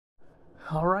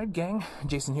Alright, gang.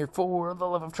 Jason here for the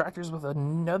Love of Tractors with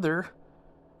another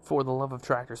For the Love of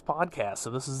Tractors podcast. So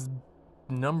this is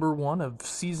number 1 of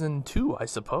season 2, I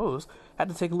suppose. Had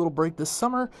to take a little break this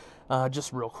summer.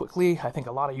 Just real quickly, I think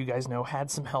a lot of you guys know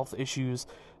had some health issues.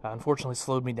 Unfortunately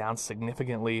slowed me down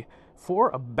significantly for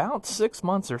about 6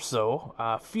 months or so.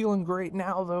 Feeling great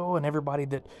now though, and everybody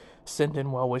that sent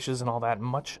in well wishes and all that,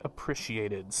 much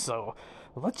appreciated. So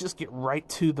let's just get right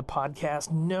to the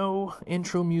podcast. No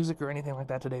intro music or anything like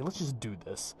that today. Let's just do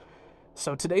this.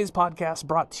 So today's podcast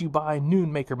brought to you by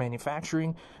Noonmaker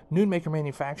Manufacturing. Noonmaker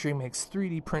Manufacturing makes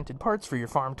 3D printed parts for your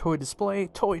farm toy display,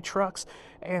 toy trucks,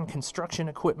 and construction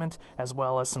equipment, as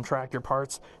well as some tractor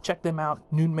parts. Check them out,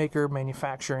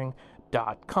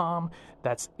 noonmakermanufacturing.com.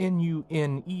 That's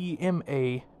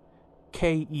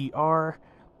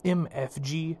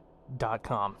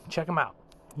NUNEMAKERMFG.com. Check them out.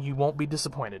 You won't be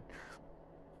disappointed.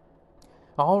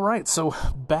 Alright, so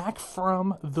back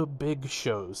from the big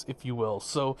shows, if you will.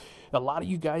 So a lot of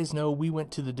you guys know we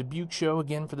went to the Dubuque show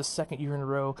again for the second year in a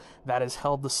row. That is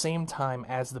held the same time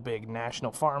as the big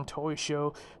National Farm Toy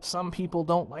Show. Some people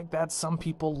don't like that, some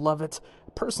people love it.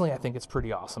 Personally, I think it's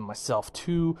pretty awesome myself.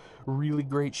 2 really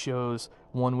great shows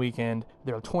one weekend.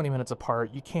 They're 20 minutes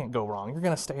apart. You can't go wrong. You're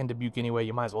going to stay in Dubuque anyway.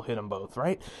 You might as well hit them both,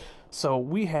 right? So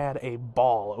we had a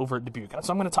ball over at Dubuque.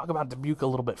 So I'm going to talk about Dubuque a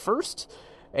little bit first.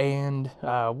 And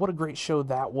what a great show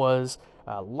that was.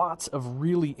 Lots of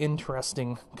really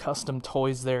interesting custom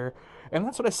toys there. And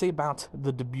that's what I say about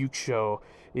the Dubuque show,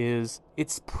 is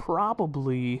it's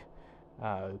probably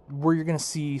where you're going to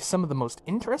see some of the most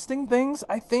interesting things,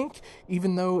 I think,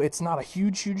 even though it's not a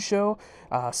huge show.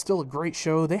 Still a great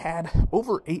show. They had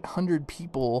over 800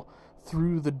 people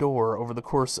through the door over the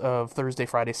course of Thursday,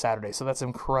 Friday, Saturday. So that's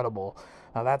incredible.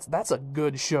 That's a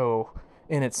good show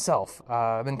in itself.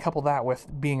 Then couple that with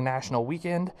being National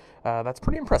Weekend, that's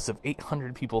pretty impressive.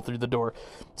 800 people through the door.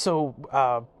 So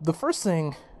the first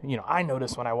thing I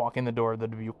notice when I walk in the door of the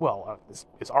Dubuque, is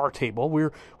our table.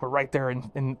 We're right there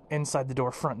inside the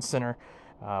door, front and center,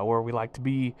 where we like to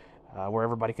be, where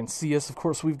everybody can see us. Of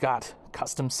course, we've got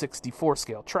custom 64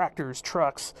 scale tractors,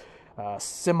 trucks,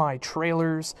 semi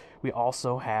trailers. We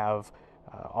also have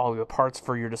all of the parts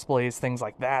for your displays, things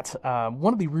like that.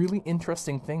 One of the really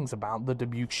interesting things about the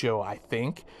Dubuque show, I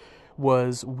think,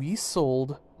 was we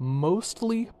sold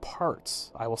mostly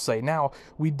parts, I will say. Now,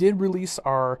 we did release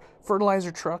our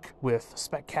fertilizer truck with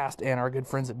SpecCast and our good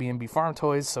friends at B&B Farm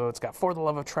Toys, so it's got For the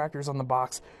Love of Tractors on the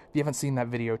box. If you haven't seen that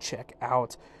video, check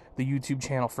out the YouTube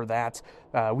channel for that.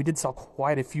 We did sell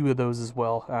quite a few of those as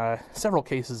well, several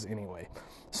cases anyway.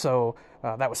 So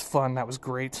that was fun. That was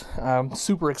great.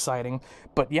 Super exciting.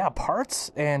 But yeah,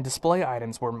 parts and display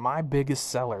items were my biggest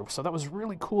seller. So that was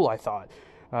really cool, I thought.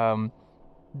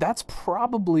 That's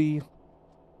probably,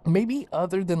 maybe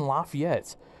other than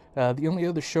Lafayette, the only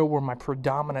other show where my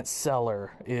predominant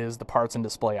seller is the parts and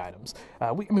display items.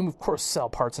 We of course, sell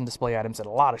parts and display items at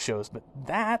a lot of shows, but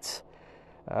that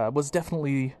was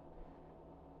definitely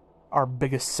our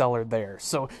biggest seller there.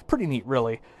 So pretty neat,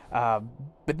 really.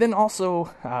 But then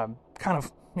also, kind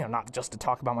of, not just to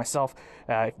talk about myself,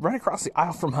 right across the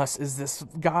aisle from us is this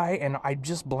guy, and I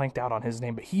just blanked out on his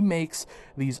name, but he makes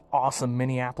these awesome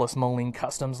Minneapolis Moline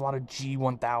customs, a lot of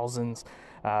G1000s,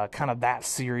 kind of that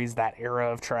series, that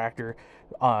era of tractor,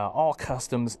 all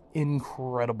customs,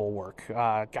 incredible work.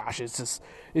 Gosh,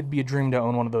 it'd be a dream to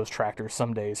own one of those tractors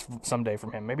someday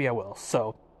from him. Maybe I will.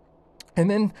 So, and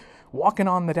then walking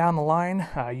on down the line,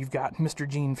 you've got Mr.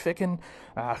 Gene Ficken,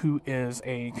 who is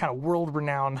a kind of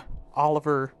world-renowned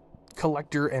Oliver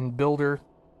collector and builder.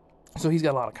 So he's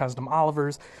got a lot of custom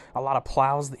Olivers, a lot of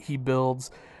plows that he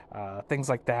builds, things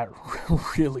like that.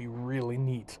 Really, really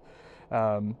neat.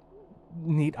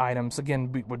 Neat items.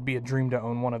 Again, would be a dream to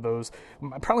own one of those.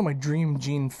 Probably my dream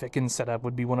Gene Ficken setup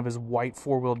would be one of his white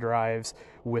 4-wheel drives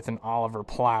with an Oliver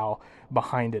plow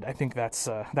behind it. I think that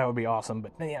would be awesome.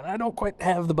 But man, I don't quite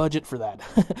have the budget for that.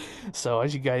 So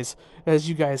as you guys,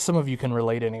 some of you can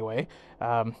relate anyway.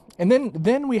 And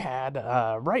then we had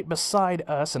right beside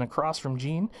us and across from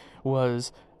Gene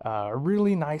was a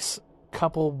really nice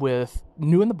couple with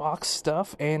new in the box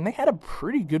stuff, and they had a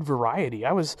pretty good variety.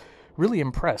 I was really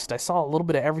impressed. I saw a little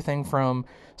bit of everything from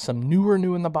some newer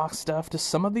new in the box stuff to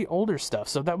some of the older stuff.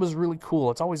 So that was really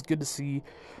cool. It's always good to see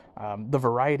the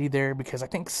variety there, because I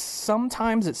think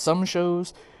sometimes at some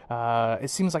shows, it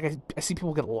seems like I see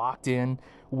people get locked in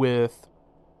with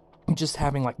just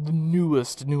having like the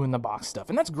newest new in the box stuff.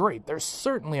 And that's great. There's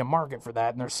certainly a market for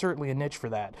that, and there's certainly a niche for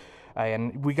that.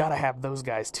 And we got to have those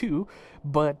guys too.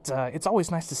 But it's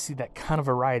always nice to see that kind of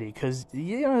variety, because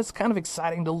it's kind of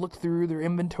exciting to look through their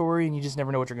inventory and you just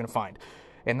never know what you're going to find.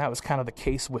 And that was kind of the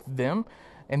case with them.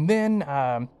 And then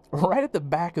right at the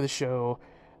back of the show,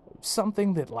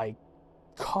 something that like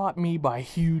caught me by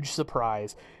huge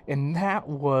surprise, and that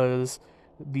was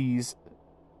these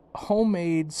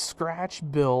homemade scratch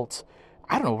built,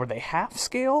 I don't know, were they half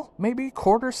scale, maybe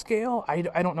quarter scale, I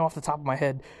don't know off the top of my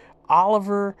head,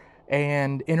 Oliver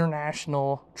and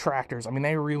International tractors. I mean,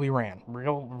 they really ran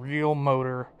real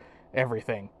motor,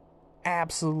 everything.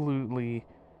 Absolutely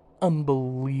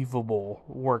unbelievable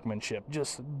workmanship,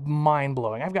 just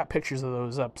mind-blowing. I've got pictures of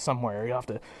those up somewhere. You'll have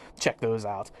to check those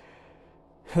out.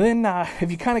 Then,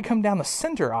 if you kind of come down the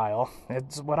center aisle,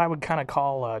 it's what I would kind of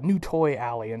call a new toy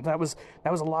alley, and that was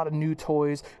a lot of new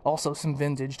toys, also some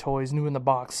vintage toys, new in the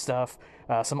box stuff,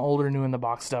 some older new in the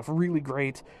box stuff, really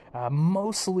great.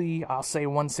 Mostly, I'll say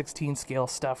 1/16 scale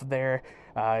stuff there,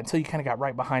 until you kind of got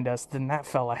right behind us. Then that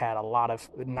fella had a lot of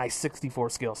nice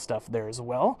 64 scale stuff there as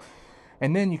well.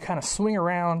 And then you kind of swing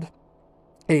around,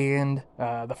 and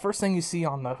the first thing you see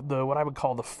on the what I would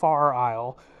call the far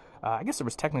aisle, I guess there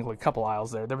was technically a couple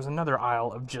aisles there. There was another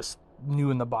aisle of just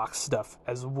new in the box stuff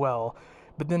as well.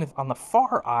 But then on the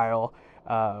far aisle,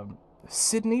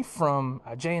 Sydney from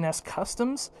J&S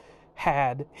Customs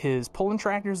had his pulling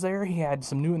tractors there. He had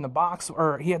some new in the box,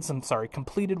 or he had some,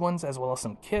 completed ones as well as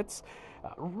some kits.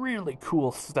 Really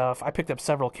cool stuff. I picked up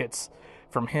several kits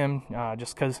from him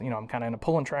just because, I'm kind of in a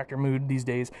pulling tractor mood these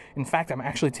days. In fact, I'm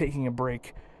actually taking a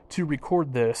break to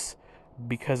record this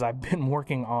because I've been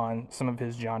working on some of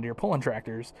his John Deere pulling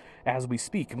tractors as we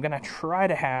speak. I'm gonna try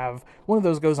to have one of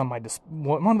those goes on my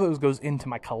one of those goes into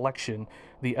my collection.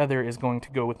 The other is going to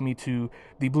go with me to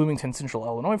the Bloomington Central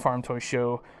Illinois Farm Toy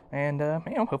Show, and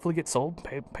hopefully get sold,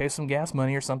 pay some gas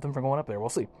money or something for going up there. We'll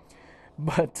see.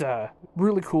 But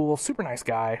really cool, super nice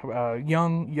guy,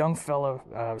 young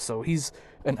fellow. So he's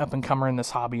an up and comer in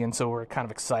this hobby, and so we're kind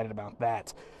of excited about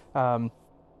that.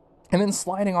 And then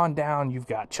sliding on down, you've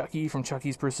got Chucky from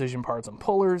Chucky's Precision Parts and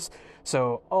Pullers.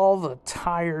 So all the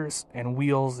tires and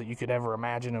wheels that you could ever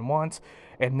imagine and want.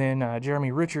 And then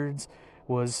Jeremy Richards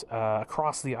was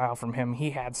across the aisle from him. He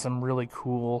had some really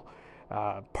cool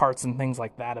parts and things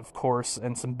like that, of course,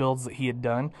 and some builds that he had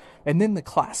done. And then the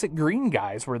Classic Green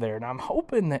guys were there. And I'm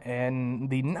hoping that in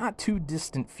the not too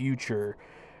distant future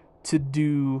to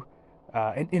do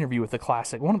an interview with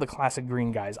one of the Classic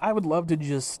Green guys. I would love to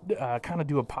just kind of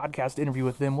do a podcast interview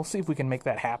with them. We'll see if we can make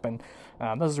that happen.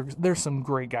 There's some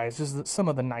great guys, just some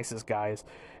of the nicest guys,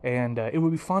 and it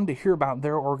would be fun to hear about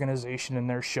their organization and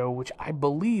their show, which I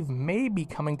believe may be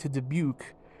coming to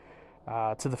Dubuque,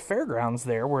 to the fairgrounds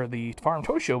there where the Farm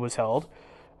Toy Show was held,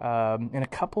 in a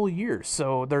couple of years.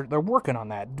 So they're working on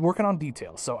that, working on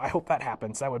details. So I hope that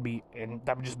happens. That would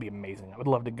just be amazing. I would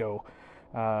love to go.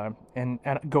 And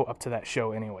go up to that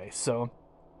show anyway. So,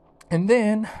 and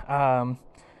then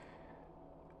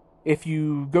if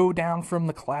you go down from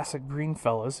the Classic Green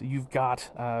fellas, you've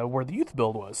got where the youth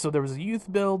build was. So there was a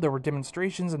youth build, there were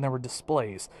demonstrations, and there were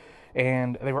displays,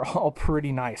 and they were all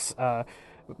pretty nice.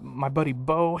 My buddy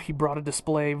Bo, he brought a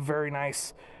display, very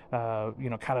nice,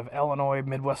 kind of Illinois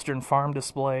Midwestern farm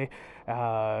display.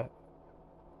 Then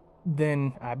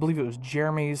I believe it was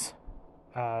Jeremy's.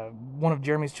 One of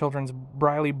Jeremy's children's,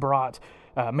 Briley,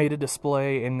 made a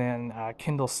display, and then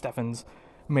Kendall Steffens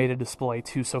made a display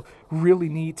too. So really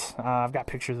neat. I've got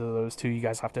pictures of those too. You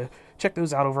guys have to check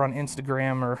those out over on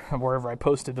Instagram or wherever I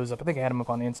posted those up. I think I had them up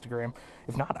on Instagram.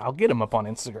 If not, I'll get them up on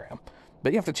Instagram.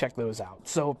 But you have to check those out.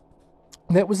 So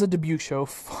that was a Dubuque show.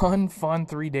 Fun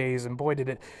 3 days, and boy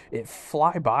did it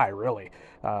fly by, really.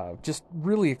 Just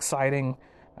really exciting.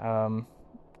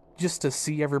 Just to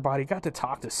see everybody, got to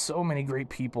talk to so many great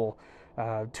people,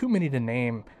 too many to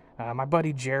name. My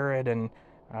buddy Jared and,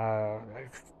 I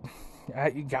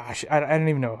don't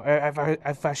even know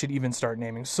if I should even start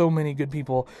naming. So many good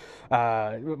people.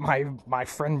 My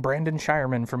friend Brandon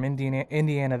Shireman from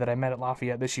Indiana that I met at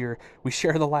Lafayette this year. We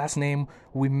share the last name.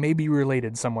 We may be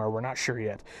related somewhere. We're not sure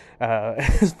yet,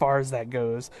 as far as that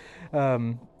goes.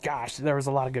 There was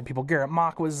a lot of good people. Garrett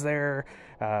Mock was there.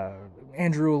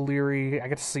 Andrew O'Leary. I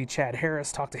got to see Chad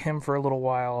Harris, talk to him for a little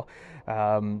while.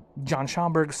 John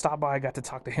Schomburg stopped by. I got to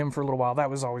talk to him for a little while. That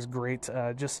was always great.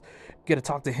 Just get to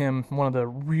talk to him, one of the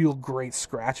real great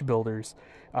scratch builders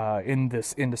in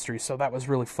this industry. So that was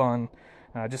really fun.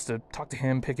 Just to talk to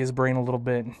him, pick his brain a little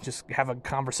bit, and just have a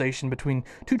conversation between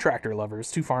two tractor lovers,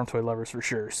 two farm toy lovers for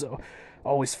sure. So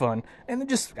always fun. And then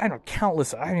just,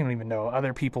 countless, I don't even know,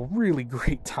 other people. Really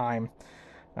great time.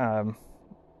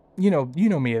 You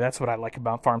know me, that's what I like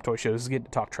about farm toy shows, is getting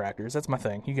to talk tractors. That's my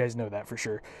thing. You guys know that for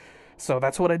sure. So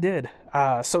that's what I did.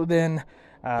 So then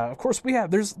Of course,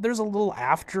 there's a little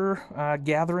after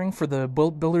gathering for the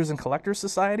Builders and Collectors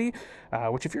Society,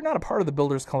 which if you're not a part of the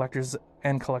Builders, Collectors,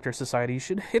 and Collectors Society, you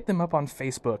should hit them up on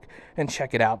Facebook and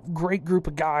check it out. Great group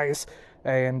of guys,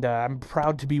 and I'm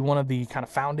proud to be one of the kind of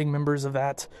founding members of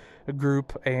that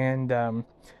group, and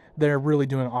they're really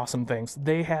doing awesome things.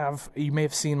 You may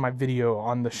have seen my video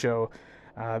on the show,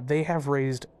 they have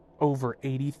raised over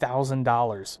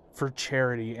 $80,000 for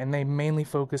charity, and they mainly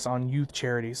focus on youth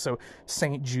charities, so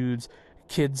St. Jude's,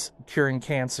 kids curing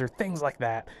cancer, things like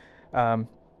that.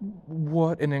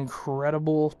 What an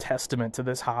incredible testament to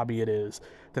this hobby it is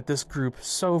that this group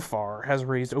so far has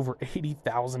raised over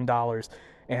 $80,000,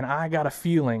 and I got a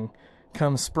feeling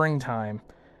come springtime,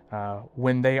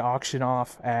 when they auction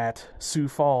off at Sioux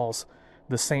Falls,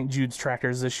 the St. Jude's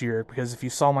tractors this year, because if you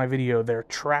saw my video, they're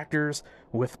tractors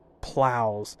with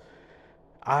plows.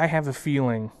 I have a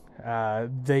feeling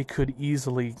they could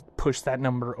easily push that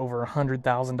number over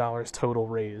 $100,000 total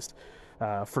raised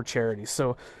for charity.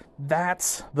 So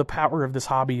that's the power of this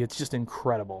hobby. It's just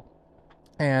incredible.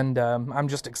 And I'm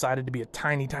just excited to be a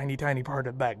tiny, tiny, tiny part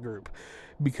of that group,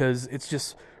 because it's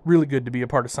just really good to be a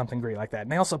part of something great like that.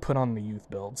 And they also put on the youth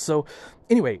build. So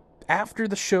anyway, after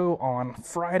the show on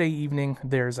Friday evening,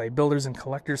 there's a Builders and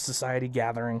Collectors Society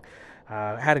gathering.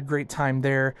 Had a great time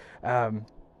there.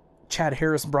 Chad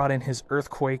Harris brought in his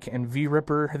Earthquake and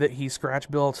V-Ripper that he scratch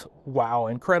built. Wow,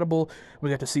 incredible. We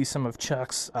got to see some of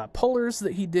Chuck's pullers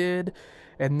that he did.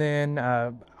 And then,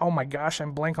 oh my gosh,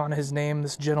 I'm blank on his name.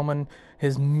 This gentleman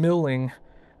is milling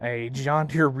a John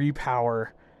Deere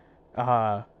Repower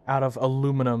out of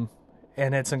aluminum,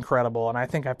 and it's incredible. And I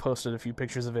think I posted a few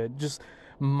pictures of it. Just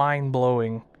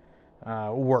mind-blowing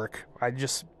work.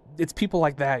 It's people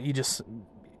like that,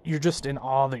 you're just in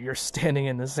awe that you're standing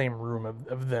in the same room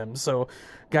of them. So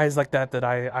guys like that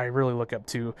I really look up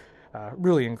to,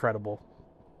 really incredible.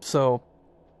 So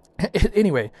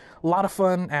anyway, a lot of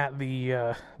fun at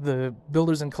the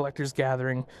Builders and Collectors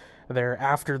gathering there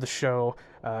after the show.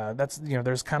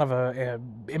 There's kind of a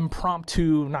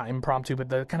not impromptu, but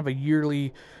the kind of a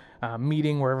yearly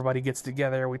meeting where everybody gets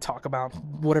together. We talk about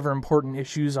whatever important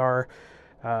issues are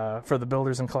for the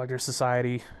Builders and Collectors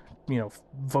Society.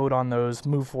 Vote on those,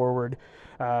 move forward.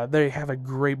 They have a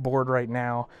great board right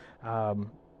now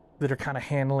that are kind of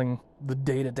handling the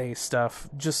day-to-day stuff.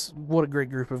 Just what a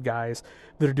great group of guys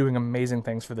that are doing amazing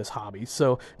things for this hobby.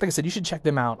 So, like I said, you should check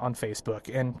them out on Facebook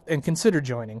and consider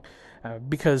joining,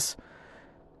 because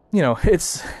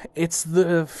it's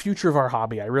the future of our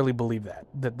hobby. I really believe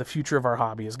that the future of our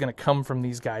hobby is going to come from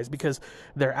these guys, because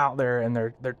they're out there and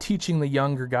they're teaching the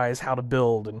younger guys how to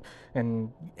build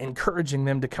and encouraging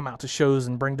them to come out to shows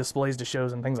and bring displays to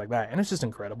shows and things like that. And it's just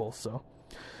incredible. So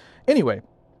anyway,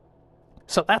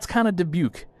 so that's kind of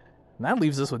Dubuque. And that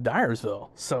leaves us with Dyersville.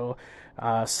 So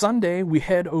Sunday we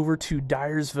head over to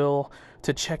Dyersville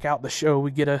to check out the show.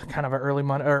 We get a kind of an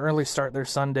early start there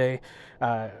Sunday.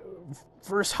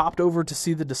 First hopped over to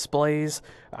see the displays.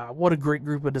 What a great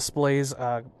group of displays.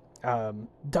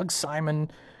 Doug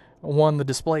Simon won the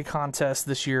display contest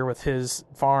this year with his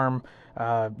farm.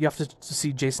 You have to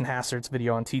see Jason Hassard's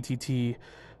video on TTT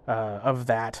of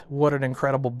that. What an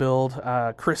incredible build.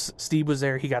 Chris Steeb was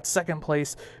there. He got second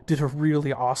place. Did a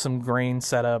really awesome grain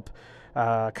setup,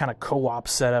 kind of co-op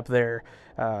setup there.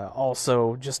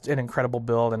 Also, just an incredible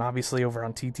build, and obviously over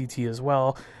on TTT as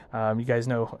well. You guys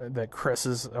know that Chris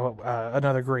is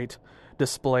another great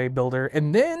display builder.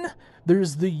 And then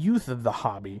there's the youth of the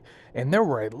hobby, and there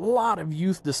were a lot of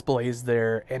youth displays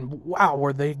there, and wow,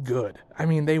 were they good. I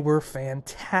mean, they were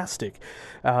fantastic.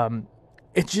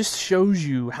 It just shows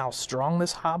you how strong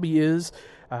this hobby is,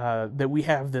 that we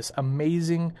have this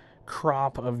amazing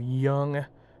crop of young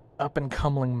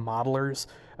up-and-coming modelers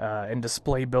and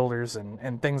display builders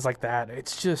and things like that.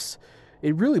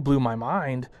 It really blew my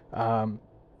mind.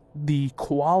 The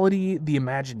quality, the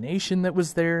imagination that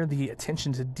was there, the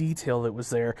attention to detail that was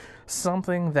there,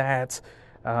 something that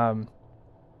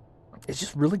it's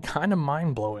just really kind of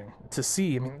mind-blowing to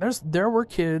see. I mean, there were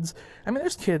kids,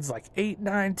 there's kids like 8,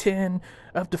 9, 10,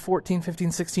 up to 14,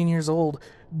 15, 16 years old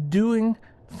doing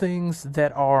things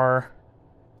that are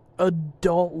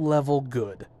adult-level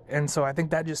good. And so I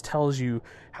think that just tells you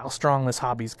how strong this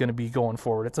hobby is going to be going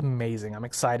forward. It's amazing. I'm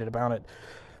excited about it.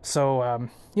 So,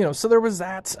 so there was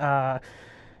that.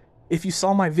 If you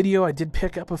saw my video, I did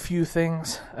pick up a few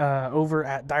things over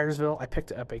at Dyersville. I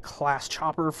picked up a Class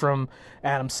chopper from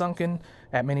Adam Sunken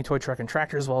at Mini Toy Truck and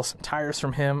Tractor, as well as some tires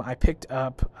from him. I picked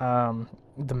up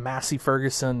the Massey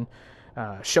Ferguson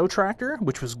show tractor,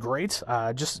 which was great.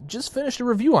 Just finished a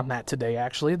review on that today,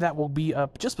 actually. That will be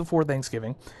up just before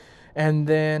Thanksgiving. And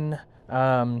then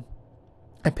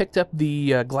I picked up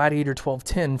the Gladiator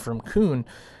 1210 from Kuhn,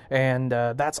 and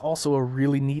that's also a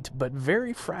really neat but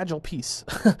very fragile piece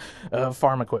of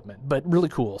farm equipment, but really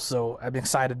cool. So I'm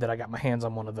excited that I got my hands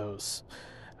on one of those.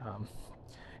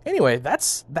 Anyway,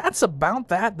 that's about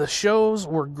that. The shows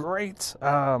were great.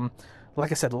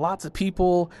 Like I said, lots of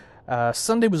people.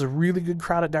 Sunday was a really good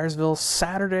crowd at Dyersville.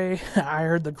 Saturday, I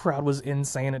heard the crowd was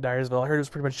insane at Dyersville. I heard it was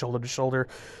pretty much shoulder to shoulder.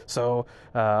 So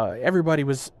everybody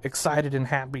was excited and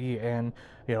happy. And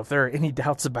if there are any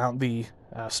doubts about the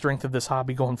strength of this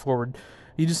hobby going forward,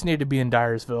 you just need to be in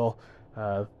Dyersville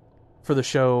for the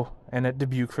show and at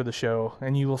Dubuque for the show,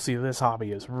 and you will see this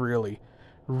hobby is really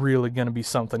going to be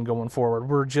something going forward.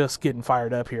 We're just getting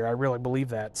fired up here. I really believe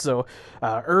that. So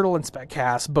Ertl and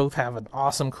SpecCast both have an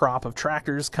awesome crop of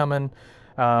tractors coming,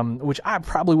 which I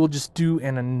probably will just do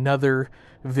in another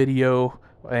video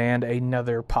and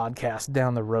another podcast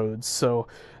down the road. So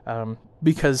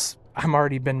because I'm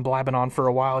already been blabbing on for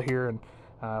a while here, and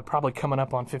probably coming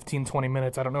up on 15-20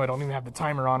 minutes. I don't know. I don't even have the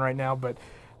timer on right now, but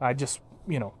I just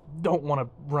don't want to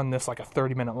run this like a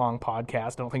 30-minute long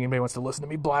podcast. I don't think anybody wants to listen to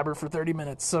me blabber for 30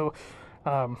 minutes. So,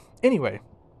 anyway,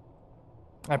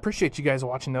 I appreciate you guys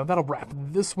watching, though. That'll wrap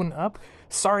this one up.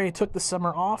 Sorry I took the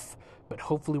summer off, but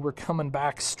hopefully we're coming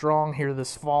back strong here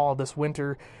this fall, this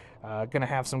winter. Gonna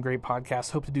have some great podcasts.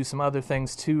 Hope to do some other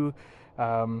things, too.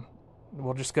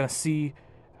 We're just gonna see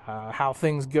how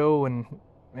things go and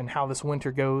how this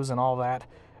winter goes and all that.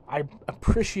 I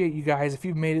appreciate you guys. If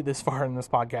you've made it this far in this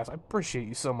podcast, I appreciate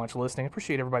you so much listening. I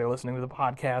appreciate everybody listening to the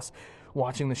podcast,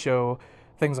 watching the show,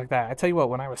 things like that. I tell you what,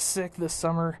 when I was sick this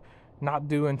summer, not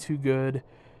doing too good,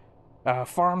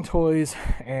 Farm Toys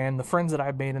and the friends that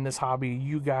I've made in this hobby,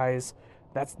 you guys,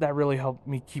 that really helped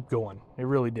me keep going. It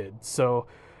really did. So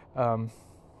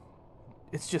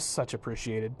it's just such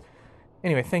appreciated.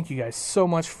 Anyway, thank you guys so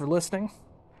much for listening.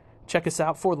 Check us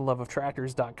out for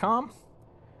theloveoftractors.com.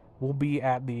 We'll be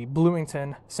at the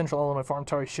Bloomington Central Illinois Farm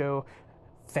Toy Show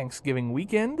Thanksgiving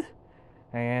weekend.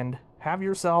 And have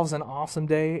yourselves an awesome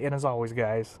day. And as always,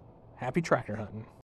 guys, happy tractor hunting.